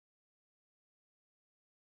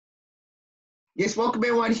Yes, welcome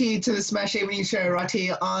everyone here to the Smash Evening Show right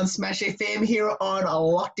here on Smash FM here on a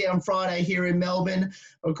lockdown Friday here in Melbourne.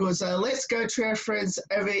 Of course, let's go to our friends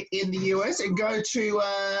over in the US and go to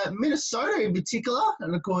Minnesota in particular.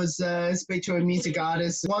 And of course, speak to a music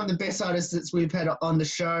artist, one of the best artists that we've had on the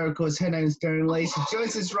show. Of course, her name is Dariann. Leigh. She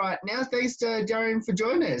joins us right now. Thanks to Dariann for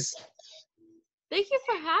joining us. Thank you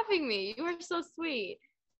for having me. You are so sweet.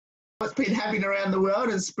 What's been happening around the world,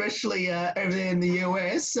 especially over there in the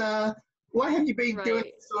US? What have you been doing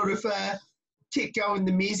to sort of keep going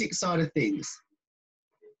the music side of things?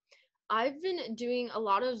 I've been doing a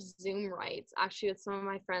lot of Zoom writes. Actually, with some of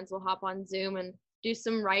my friends, we'll hop on Zoom and do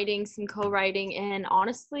some writing, some co-writing. And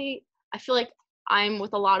honestly, I feel like I'm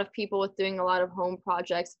with a lot of people with doing a lot of home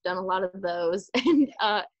projects, done a lot of those, and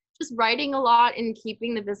just writing a lot and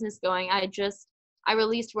keeping the business going. I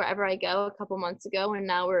released Wherever I Go a couple months ago, and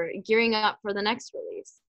now we're gearing up for the next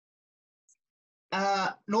release.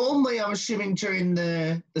 Normally, I'm assuming during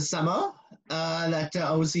the summer that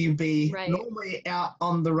obviously you'd be normally out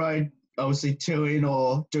on the road, obviously touring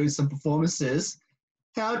or doing some performances.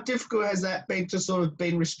 How difficult has that been to sort of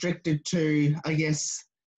been restricted to, I guess,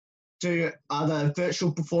 do other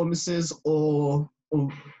virtual performances or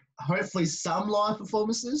hopefully some live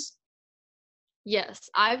performances? Yes,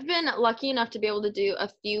 I've been lucky enough to be able to do a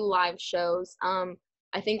few live shows.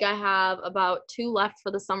 I think I have about 2 left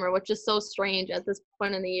for the summer, which is so strange at this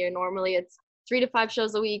point in the year. Normally it's 3 to 5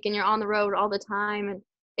 shows a week and you're on the road all the time. And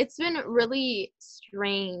it's been really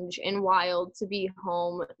strange and wild to be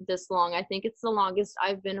home this long. I think it's the longest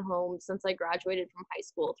I've been home since I graduated from high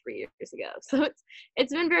school 3 years ago. So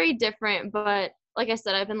it's been very different. But like I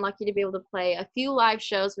said, I've been lucky to be able to play a few live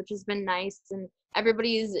shows, which has been nice. And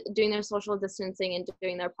everybody's doing their social distancing and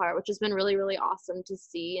doing their part, which has been really, really awesome to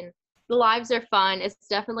see. And the lives are fun. It's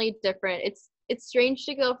definitely different. It's strange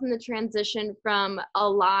to go from the transition from a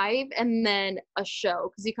live and then a show,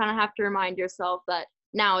 because you kind of have to remind yourself that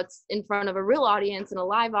now it's in front of a real audience and a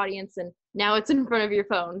live audience, and now it's in front of your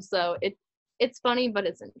phone. So it's funny, but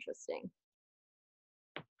it's interesting.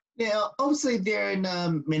 Now, obviously they're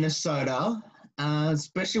in Minnesota,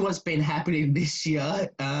 especially what's been happening this year.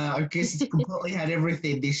 I guess it's completely had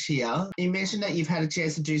everything this year. You mentioned that you've had a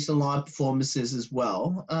chance to do some live performances as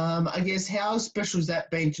well. I guess how special has that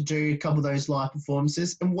been to do a couple of those live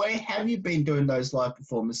performances, and where have you been doing those live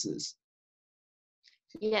performances?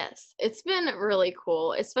 Yes, it's been really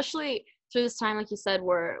cool, especially through this time, like you said,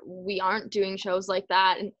 where we aren't doing shows like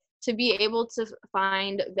that, and to be able to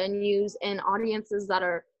find venues and audiences that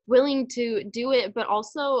are willing to do it, but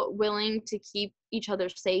also willing to keep each other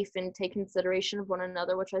safe and take consideration of one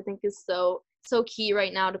another, which I think is so key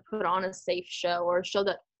right now, to put on a safe show or a show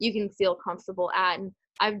that you can feel comfortable at. And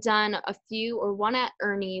I've done a few, or one at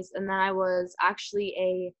Ernie's, and then I was actually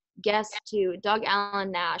a guest to Doug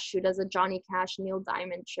Allen Nash, who does a Johnny Cash, Neil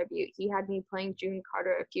Diamond tribute. He had me playing June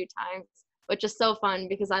Carter a few times, which is so fun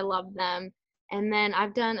because I love them. And then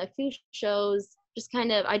I've done a few shows, just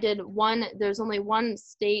kind of, I did one, there's only one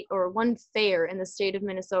state or one fair in the state of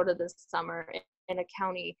Minnesota this summer in a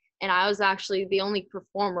county, and I was actually the only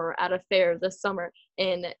performer at a fair this summer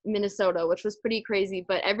in Minnesota, which was pretty crazy,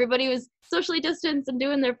 but everybody was socially distanced and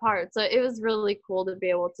doing their part, so it was really cool to be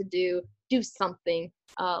able to do something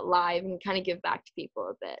live and kind of give back to people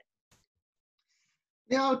a bit.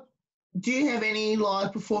 Now, do you have any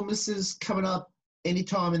live performances coming up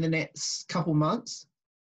anytime in the next couple months?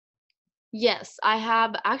 Yes, I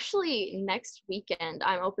have. Actually, next weekend,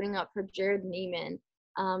 I'm opening up for Jared Neiman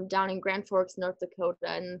down in Grand Forks, North Dakota,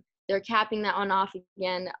 and they're capping that one off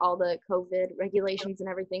again, all the COVID regulations and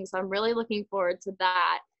everything. So I'm really looking forward to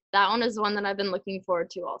that. That one is one that I've been looking forward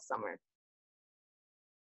to all summer.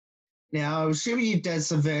 Now, I'm sure you've done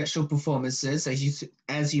some virtual performances,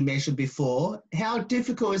 as you mentioned before. How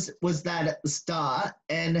difficult was that at the start,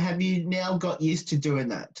 and have you now got used to doing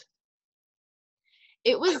that?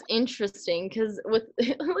 It was interesting because with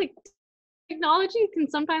like technology can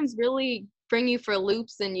sometimes really bring you for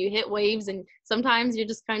loops, and you hit waves, and sometimes you're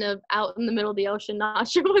just kind of out in the middle of the ocean, not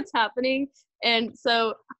sure what's happening. And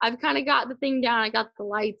so I've kind of got the thing down. I got the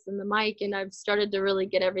lights and the mic, and I've started to really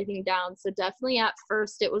get everything down. So definitely at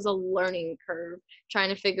first it was a learning curve, trying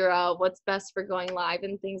to figure out what's best for going live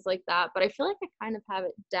and things like that. But I feel like I kind of have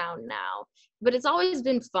it down now. But it's always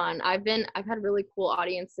been fun. I've had really cool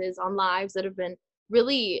audiences on lives that have been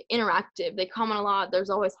really interactive. They comment a lot.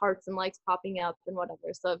 There's always hearts and likes popping up and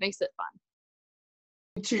whatever. So it makes it fun.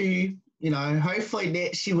 To, hopefully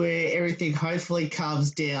next year where everything hopefully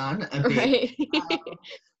calms down a bit. Right.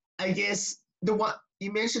 I guess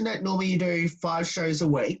you mentioned that normally you do 5 shows a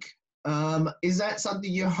week. Is that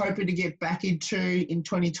something you're hoping to get back into in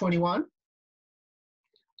 2021?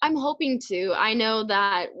 I'm hoping to. I know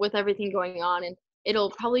that with everything going on, and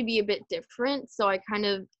it'll probably be a bit different. So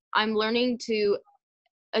I'm learning to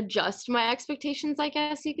adjust my expectations, I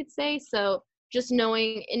guess you could say. So just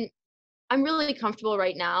knowing, and I'm really comfortable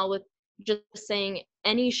right now with just saying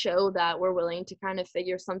any show that we're willing to kind of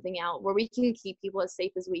figure something out where we can keep people as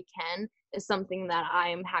safe as we can is something that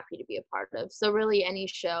I'm happy to be a part of. So really any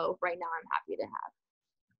show right now I'm happy to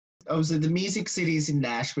have. Obviously, the Music City is in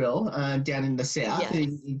Nashville, down in the south Yes.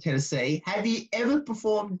 in Tennessee. Have you ever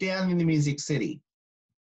performed down in the Music City?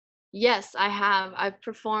 Yes, I have. I've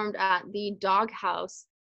performed at the Doghouse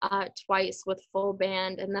twice with full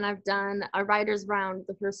band, and then I've done a writer's round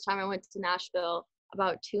the first time I went to Nashville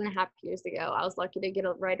about 2.5 years ago. I was lucky to get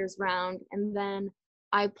a writer's round, and then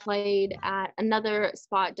I played at another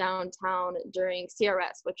spot downtown during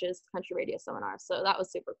CRS, which is Country Radio Seminar. So that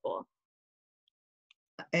was super cool.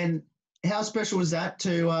 And how special was that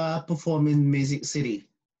to perform in Music City?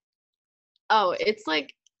 Oh, it's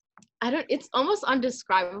like it's almost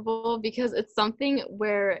undescribable because it's something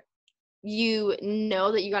where you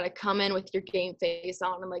know that you got to come in with your game face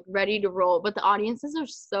on and like ready to roll, but the audiences are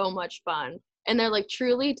so much fun and they're like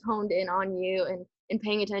truly toned in on you and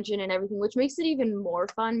paying attention and everything, which makes it even more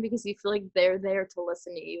fun because you feel like they're there to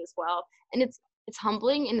listen to you as well. And it's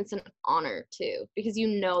humbling and it's an honor too, because you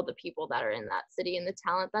know the people that are in that city and the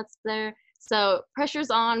talent that's there. So pressure's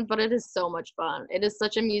on, but it is so much fun. It is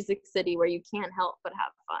such a music city where you can't help but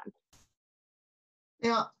have fun.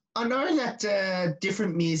 Now, I know that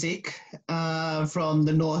different music from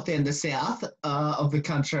the north and the south of the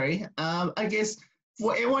country. I guess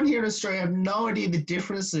for everyone here in Australia, I have no idea the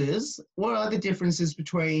differences. What are the differences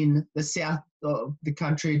between the south of the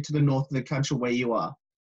country to the north of the country where you are?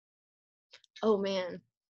 Oh man.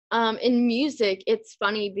 In music, it's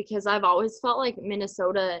funny because I've always felt like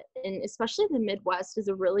Minnesota and especially the Midwest is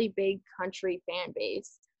a really big country fan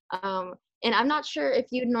base. And I'm not sure if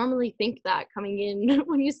you'd normally think that coming in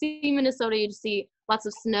when you see Minnesota, you just see lots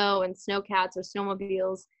of snow and snowcats or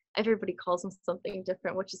snowmobiles. Everybody calls them something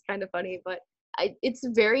different, which is kind of funny, but it's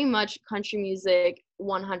very much country music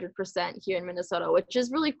 100% here in Minnesota, which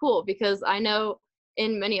is really cool because I know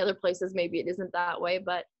in many other places maybe it isn't that way,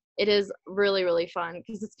 but it is really, really fun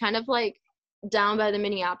because it's kind of like down by the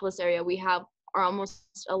Minneapolis area, we have our almost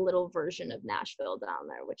a little version of Nashville down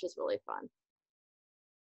there, which is really fun.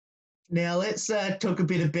 Now, let's talk a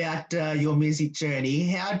bit about your music journey.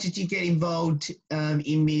 How did you get involved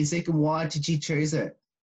in music and why did you choose it?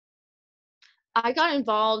 I got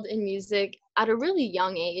involved in music at a really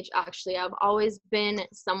young age, actually. I've always been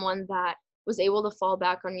someone that was able to fall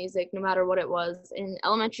back on music no matter what it was. In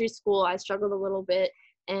elementary school, I struggled a little bit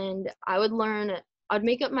and I'd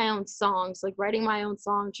make up my own songs, like writing my own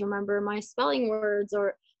songs to remember my spelling words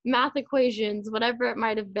or math equations, whatever it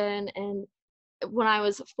might have been. And when I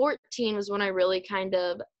was 14 was when I really kind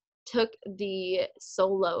of took the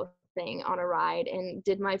solo thing on a ride and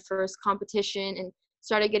did my first competition and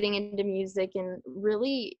started getting into music, and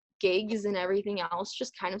really gigs and everything else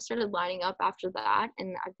just kind of started lining up after that,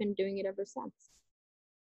 and I've been doing it ever since.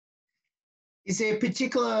 Is there a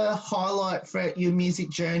particular highlight for your music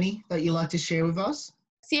journey that you'd like to share with us?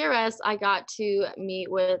 CRS, I got to meet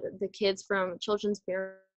with the kids from Children's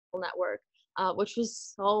Miracle Network, which was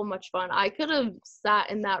so much fun. I could have sat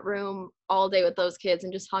in that room all day with those kids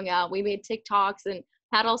and just hung out. We made TikToks and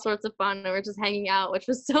had all sorts of fun, and we were just hanging out, which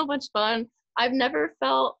was so much fun. I've never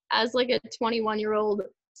felt as like a 21-year-old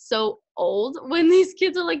so old when these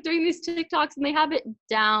kids are like doing these TikToks and they have it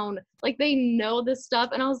down. Like they know this stuff.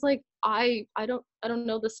 And I was like, I don't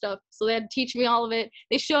know this stuff. So they had to teach me all of it.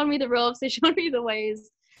 They showed me the ropes, they showed me the ways.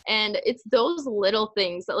 And it's those little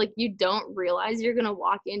things that like you don't realize you're gonna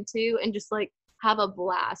walk into and just like have a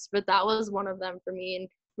blast. But that was one of them for me. And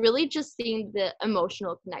really just seeing the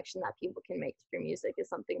emotional connection that people can make through music is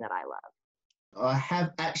something that I love. I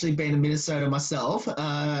have actually been to Minnesota myself,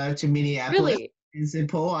 to Minneapolis. Really? In St.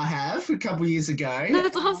 Paul, I have a couple of years ago.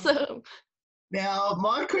 That's awesome. Now,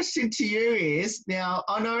 my question to you is, now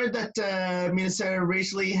I know that Minnesota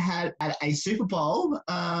recently had a Super Bowl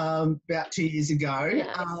about 2 years ago,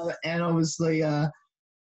 Yes. and obviously,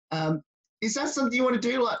 is that something you want to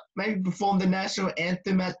do, like maybe perform the national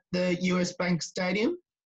anthem at the US Bank Stadium?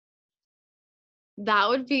 That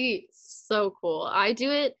would be so cool. I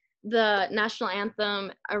do it, the national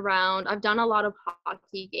anthem around, I've done a lot of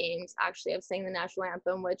hockey games. Actually, I've sang the national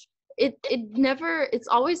anthem, which it's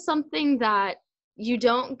always something that you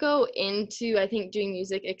don't go into, I think, doing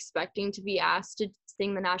music expecting to be asked to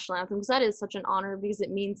sing the national anthem, because that is such an honor because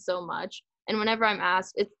it means so much. And whenever I'm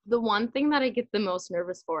asked, it's the one thing that I get the most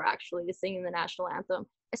nervous for, actually, is singing the national anthem.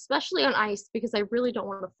 especially on ice, because I really don't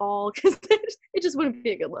want to fall because it just wouldn't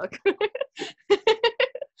be a good look.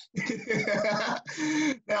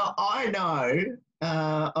 Now, I know,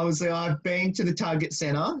 obviously, I've been to the Target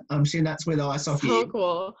Center. I'm sure that's where the ice hockey So is,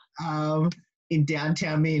 cool. in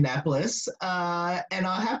downtown Minneapolis. And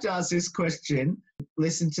I have to ask this question.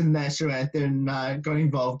 Listen to the national anthem, got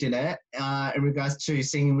involved in it in regards to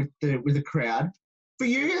singing with the crowd. For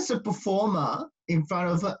you as a performer in front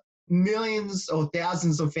of millions or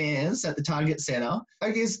thousands of fans at the Target Center,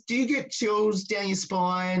 I guess, do you get chills down your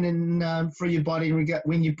spine and through your body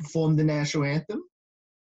when you perform the national anthem?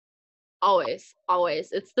 Always,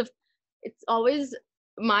 always. It's always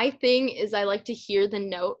my thing is I like to hear the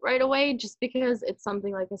note right away just because it's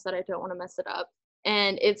something, like I said, I don't want to mess it up.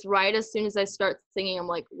 And it's right as soon as I start singing, I'm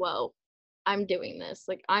like, whoa, I'm doing this.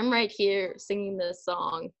 Like, I'm right here singing this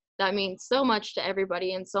song. That means so much to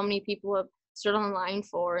everybody, and so many people have stood on the line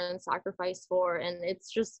for and sacrificed for, and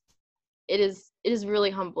it's just, it is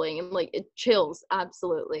really humbling, and like it chills,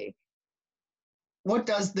 absolutely. What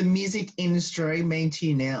does the music industry mean to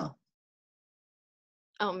you now?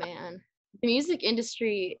 Oh man, the music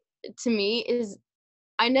industry to me is,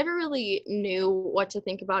 I never really knew what to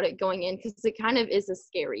think about it going in because it kind of is a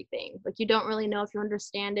scary thing. Like, you don't really know if you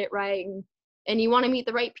understand it right, and you want to meet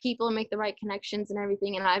the right people and make the right connections and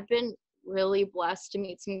everything. And I've been really blessed to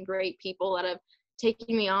meet some great people that have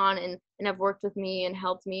taken me on and have worked with me and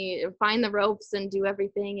helped me find the ropes and do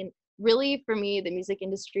everything. And really, for me, the music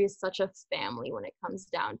industry is such a family when it comes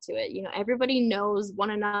down to it. You know, everybody knows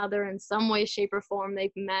one another in some way, shape, or form.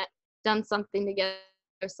 They've met, done something together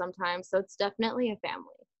sometimes. So it's definitely a family.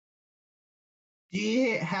 Do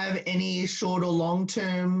you have any short or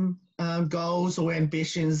long-term goals or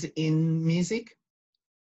ambitions in music?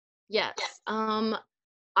 Yes.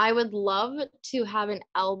 I would love to have an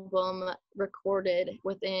album recorded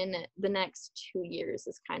within the next 2 years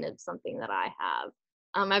is kind of something that I have.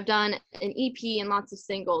 I've done an EP and lots of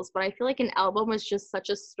singles, but I feel like an album is just such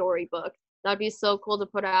a storybook. That'd be so cool to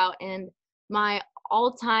put out. And my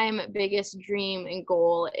all-time biggest dream and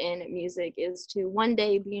goal in music is to one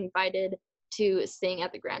day be invited to sing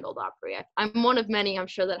at the Grand Ole Opry. I'm one of many, I'm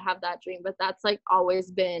sure, that have that dream, but that's like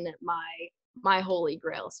always been my holy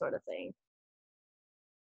grail sort of thing.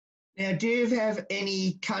 Now, do you have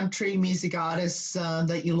any country music artists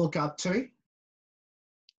that you look up to?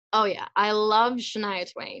 Oh yeah, I love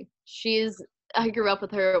Shania Twain. I grew up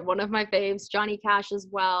with her. One of my faves, Johnny Cash as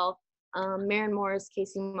well, Maren Morris,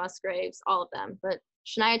 Casey Musgraves, all of them. But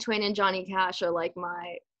Shania Twain and Johnny Cash are like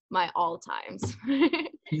my all times.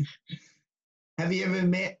 Have you ever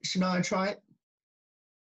met Shania Twain?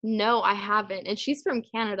 No, I haven't. And she's from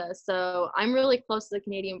Canada, so I'm really close to the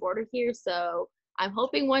Canadian border here. So I'm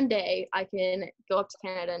hoping one day I can go up to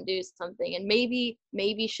Canada and do something. And maybe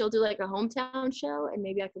she'll do like a hometown show, and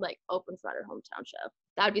maybe I could like open for her hometown show.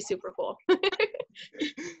 That'd be super cool. Bring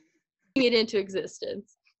it into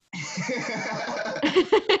existence.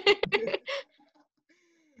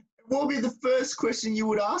 What would be the first question you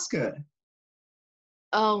would ask her?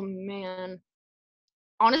 Oh man.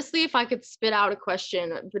 Honestly, if I could spit out a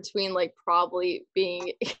question between like probably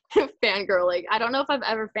being fangirling, I don't know if I've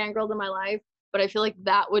ever fangirled in my life, but I feel like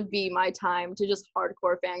that would be my time to just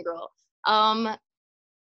hardcore fangirl.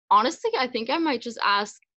 Honestly, I think I might just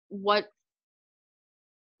ask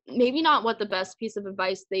maybe not what the best piece of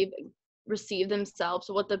advice they've received themselves,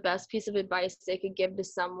 but what the best piece of advice they could give to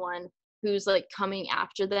someone who's like coming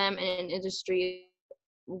after them in an industry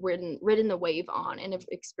ridden the wave on and have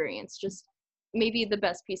experienced just maybe the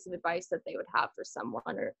best piece of advice that they would have for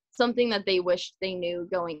someone, or something that they wished they knew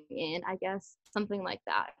going in, I guess, something like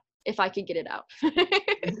that, if I could get it out.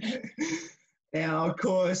 Now, of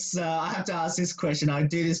course, I have to ask this question. I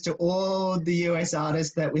do this to all the US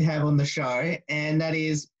artists that we have on the show, and that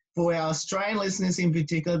is for our Australian listeners in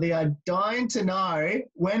particular. They are dying to know,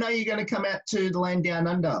 when are you going to come out to the land down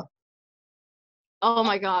under? Oh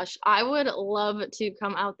my gosh, I would love to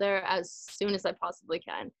come out there as soon as I possibly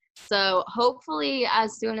can. So hopefully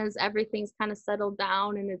as soon as everything's kind of settled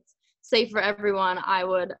down and it's safe for everyone, I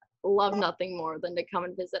would love nothing more than to come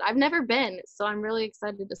and visit. I've never been, so I'm really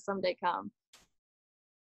excited to someday come.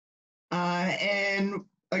 And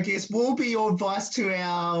I guess what will be your advice to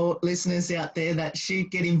our listeners out there that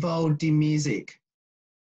should get involved in music?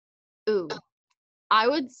 Ooh, I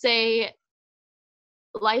would say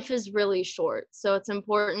life is really short, so it's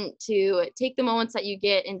important to take the moments that you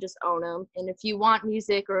get and just own them. And if you want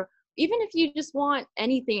music, or even if you just want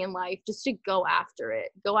anything in life, just to go after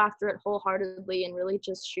it wholeheartedly and really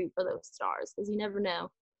just shoot for those stars, because you never know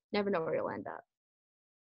where you'll end up.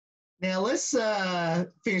 Now let's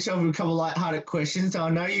finish off with a couple of light-hearted questions. I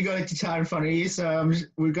know you got a guitar in front of you, so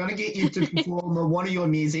we're going to get you to perform one of your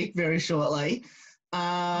music very shortly,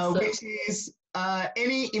 which is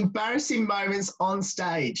any embarrassing moments on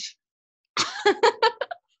stage.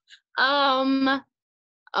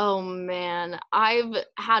 Oh man, I've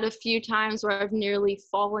had a few times where I've nearly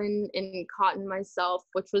fallen and caught myself,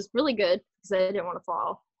 which was really good because I didn't want to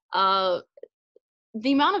fall.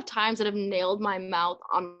 The amount of times that I've nailed my mouth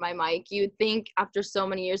on my mic, you'd think after so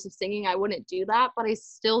many years of singing I wouldn't do that, but I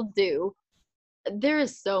still do. There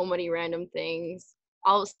is so many random things.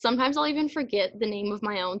 Sometimes I'll even forget the name of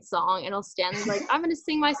my own song and I'll stand there like, I'm gonna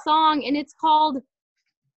sing my song and it's called,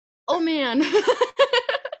 oh man.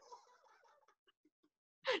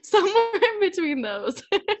 Somewhere in between those.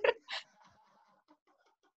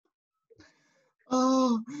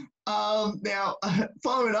 Now,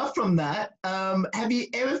 following up from that, have you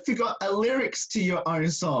ever forgot a lyrics to your own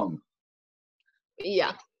song?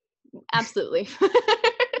 Yeah, absolutely.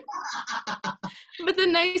 But the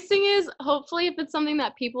nice thing is, hopefully, if it's something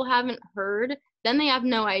that people haven't heard, then they have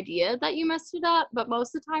no idea that you messed it up. But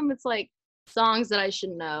most of the time, it's like songs that I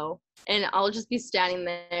should know. And I'll just be standing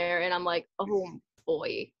there and I'm like, oh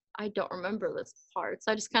boy, I don't remember this part.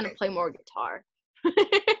 So I just kind of play more guitar.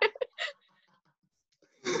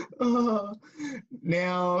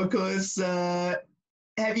 Now, of course, have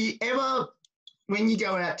you ever, when you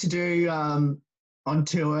go out to do on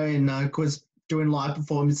tour and of course doing live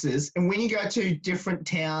performances, and when you go to different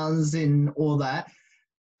towns and all that,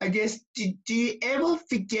 I guess, do you ever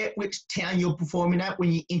forget which town you're performing at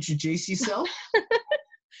when you introduce yourself?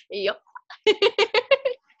 Yep.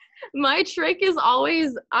 My trick is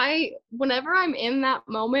always, whenever I'm in that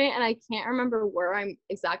moment and I can't remember where I'm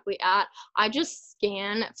exactly at, I just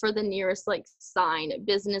scan for the nearest like sign,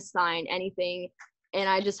 business sign, anything, and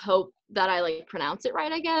I just hope that I like pronounce it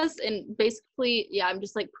right, I guess. And basically, yeah, I'm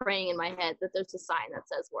just like praying in my head that there's a sign that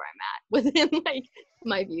says where I'm at within like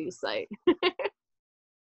my view site.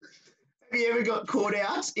 Have you ever got caught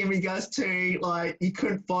out in regards to like you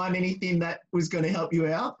couldn't find anything that was going to help you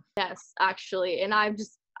out? Yes, actually, and I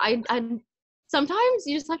sometimes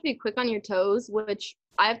you just have to be quick on your toes, which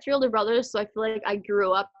I have 3 older brothers, so I feel like I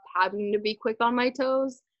grew up having to be quick on my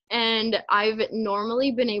toes. And I've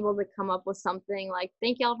normally been able to come up with something like,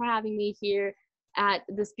 thank y'all for having me here at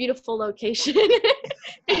this beautiful location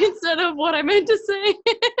instead of what I meant to say.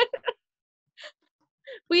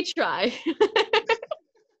 We try.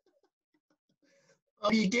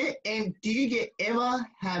 Do you ever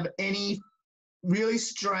have any really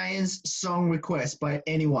strange song requests by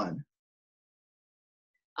anyone?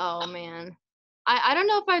 Oh man. I don't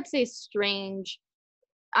know if I'd say strange.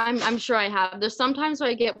 I'm sure I have. There's sometimes where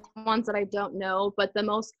I get ones that I don't know, but the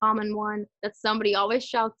most common one that somebody always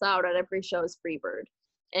shouts out at every show is Freebird.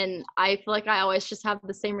 And I feel like I always just have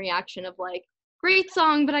the same reaction of like, great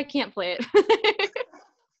song, but I can't play it.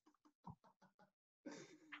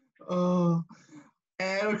 Oh,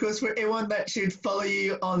 and of course, for everyone that should follow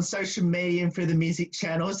you on social media and for the music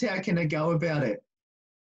channels, how can they go about it?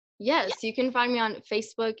 Yes, you can find me on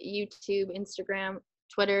Facebook, YouTube, Instagram,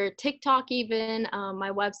 Twitter, TikTok even.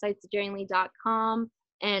 My website's dariannleigh.com,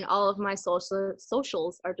 and all of my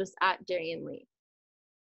socials are just at Dariann Leigh.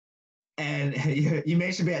 And you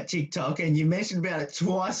mentioned about TikTok, and you mentioned about it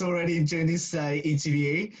twice already during this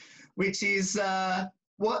interview, which is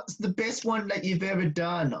what's the best one that you've ever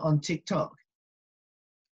done on TikTok?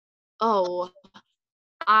 Oh,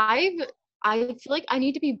 I feel like I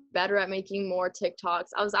need to be better at making more TikToks.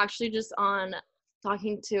 I was actually just on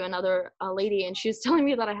talking to another lady, and she was telling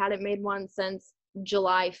me that I hadn't made one since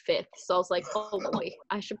July 5th. So I was like, oh boy,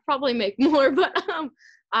 I should probably make more. But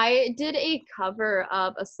I did a cover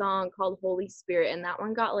of a song called Holy Spirit, and that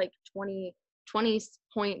one got like 20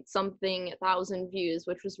 point something thousand views,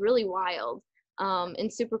 which was really wild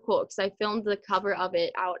and super cool because I filmed the cover of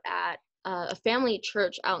it out at a family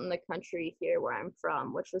church out in the country here where I'm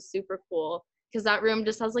from, which was super cool because that room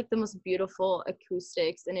just has like the most beautiful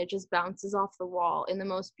acoustics and it just bounces off the wall in the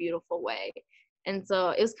most beautiful way. And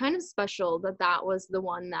so it was kind of special that that was the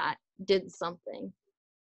one that did something.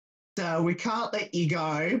 So we can't let you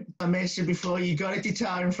go. I mentioned before you got a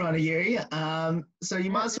guitar in front of you, so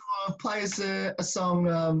you might as well play us a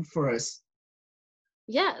song for us.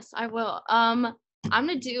 Yes, I will. I'm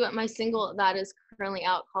gonna do my single that is currently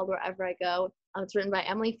out called Wherever I Go. It's written by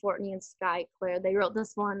Emily Fortney and Sky Claire. They wrote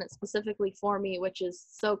this one specifically for me, which is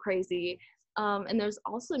so crazy. And there's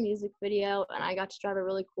also a music video, and I got to drive a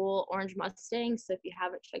really cool orange Mustang. So if you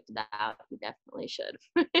haven't checked it out, you definitely should.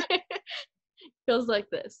 Goes like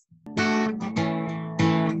this.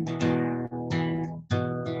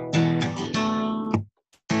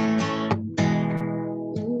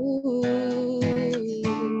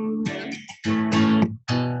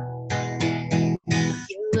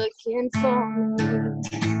 looking for me.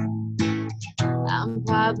 I'm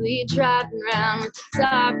probably driving around with the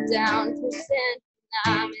top down, pretending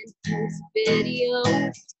I'm in this video.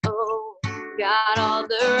 Oh, got all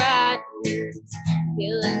the right moves,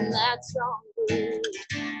 feeling that strong groove.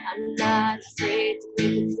 I'm not afraid to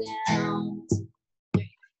break it down.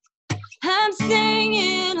 I'm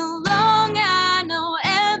singing along, I know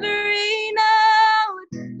every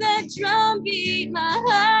note. That drum beat, my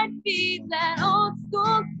heartbeat, that old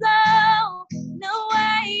school flow. No,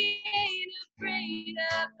 I ain't afraid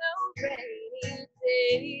of no rainy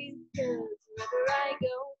days. 'Cause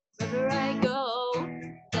wherever I go,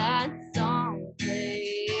 that song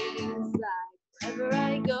plays. Like wherever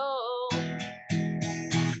I go,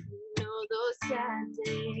 you know those sad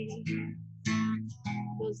days.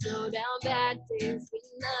 Those low down bad days with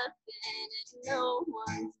nothing and no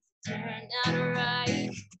one to turn out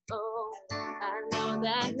right. Oh, I know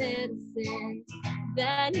that medicine,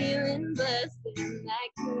 that healing blessing that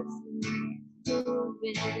keeps me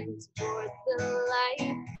moving towards the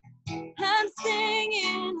light. I'm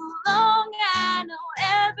singing along, I know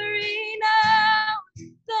every note.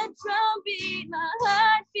 The drum beat, my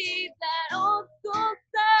heartbeat, that old school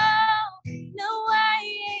sound. No, I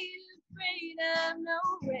ain't afraid of no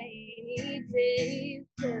rainy days.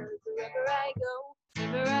 'Cause wherever I go,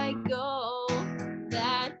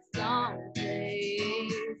 that song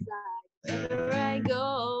plays. Like wherever I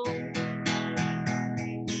go,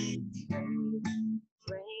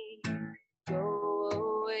 rain, go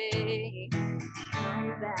away, come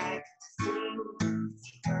back to see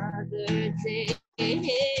another day.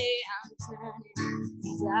 I'm turning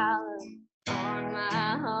sour on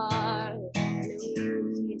my heart.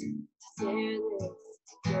 Need to tear this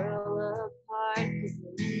girl apart. 'Cause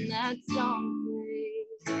when that song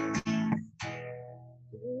plays,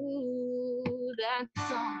 ooh, that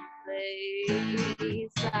song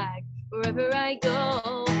plays. Like wherever I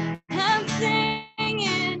go, I'm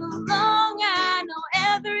singing along, I know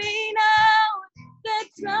every note. That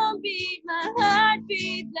drum beat, my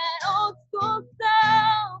heartbeat, that old school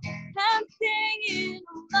sound. I'm singing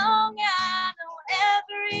along, I know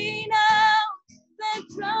every note. That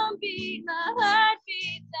drum beat, my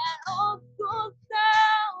heartbeat, that old school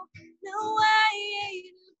sound. No, I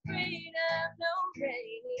ain't afraid of no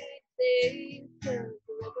rainy days. 'Cause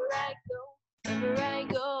wherever I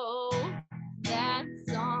go, that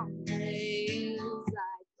song plays.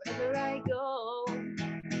 Like wherever I go,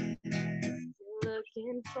 you're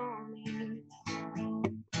looking for me.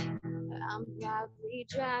 I'm probably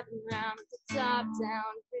driving around with the top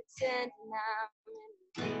down, pretending I'm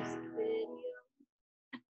in a music video.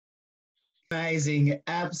 Amazing,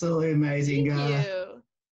 absolutely amazing. Thank you.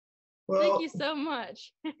 Well, Thank you so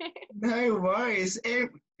much. no worries. And,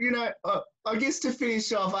 I guess to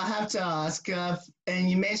finish off, I have to ask, and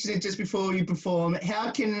you mentioned it just before you perform,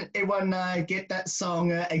 how can everyone get that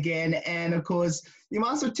song again? And of course, you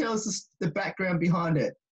might as well tell us the background behind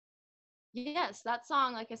it. Yes, that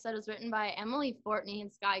song, like I said, was written by Emily Fortney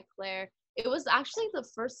and Sky Claire. It was actually the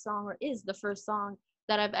first song, or is the first song,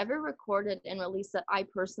 that I've ever recorded and released that I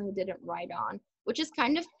personally didn't write on, which is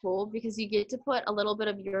kind of cool because you get to put a little bit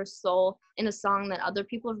of your soul in a song that other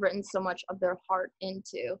people have written so much of their heart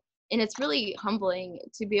into. And it's really humbling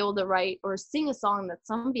to be able to write or sing a song that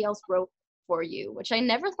somebody else wrote for you, which I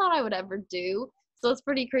never thought I would ever do. So it's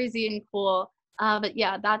pretty crazy and cool. But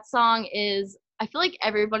yeah, that song is, I feel like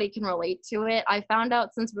everybody can relate to it. I found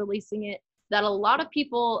out since releasing it that a lot of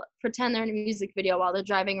people pretend they're in a music video while they're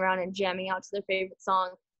driving around and jamming out to their favorite song,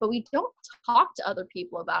 but we don't talk to other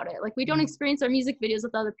people about it. Like, we don't experience our music videos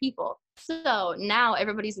with other people. So now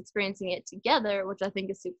everybody's experiencing it together, which I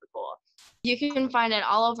think is super cool. You can find it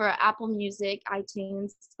all over Apple Music,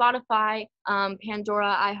 iTunes, Spotify,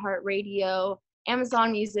 Pandora, iHeartRadio,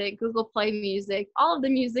 Amazon Music, Google Play Music, all of the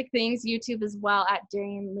music things, YouTube as well at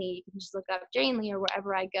Dariann Leigh. You can just look up Dariann Leigh or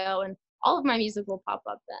wherever I go, and all of my music will pop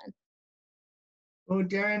up then. Well,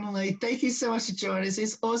 Dariann and Leigh, thank you so much for joining us.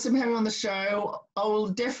 It's awesome having you on the show. I will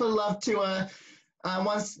definitely love to,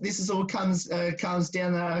 once this is all comes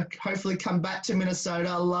down, hopefully come back to Minnesota.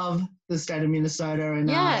 I love the state of Minnesota, and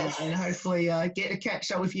Yes. And hopefully get to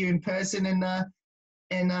catch up with you in person,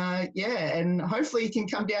 and hopefully you can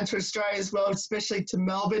come down to Australia as well, especially to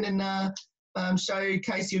Melbourne, and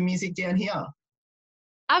showcase your music down here.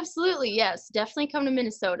 Absolutely, yes. Definitely come to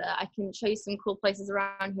Minnesota. I can show you some cool places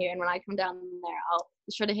around here, and when I come down there, I'll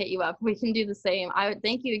be sure to hit you up. We can do the same. I would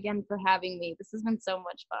thank you again for having me. This has been so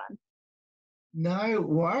much fun. No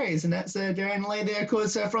worries, and that's Dariann Leigh there, of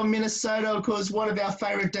course, from Minnesota, of course, one of our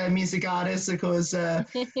favourite music artists, of course,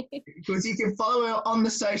 because you can follow her on the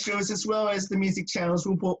socials as well as the music channels.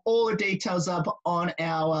 We'll put all the details up on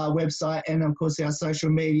our website and, of course, our social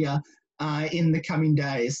media in the coming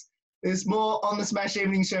days. There's more on the Smash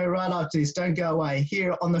Evening Show right after this. Don't go away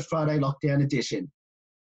here on the Friday Lockdown Edition.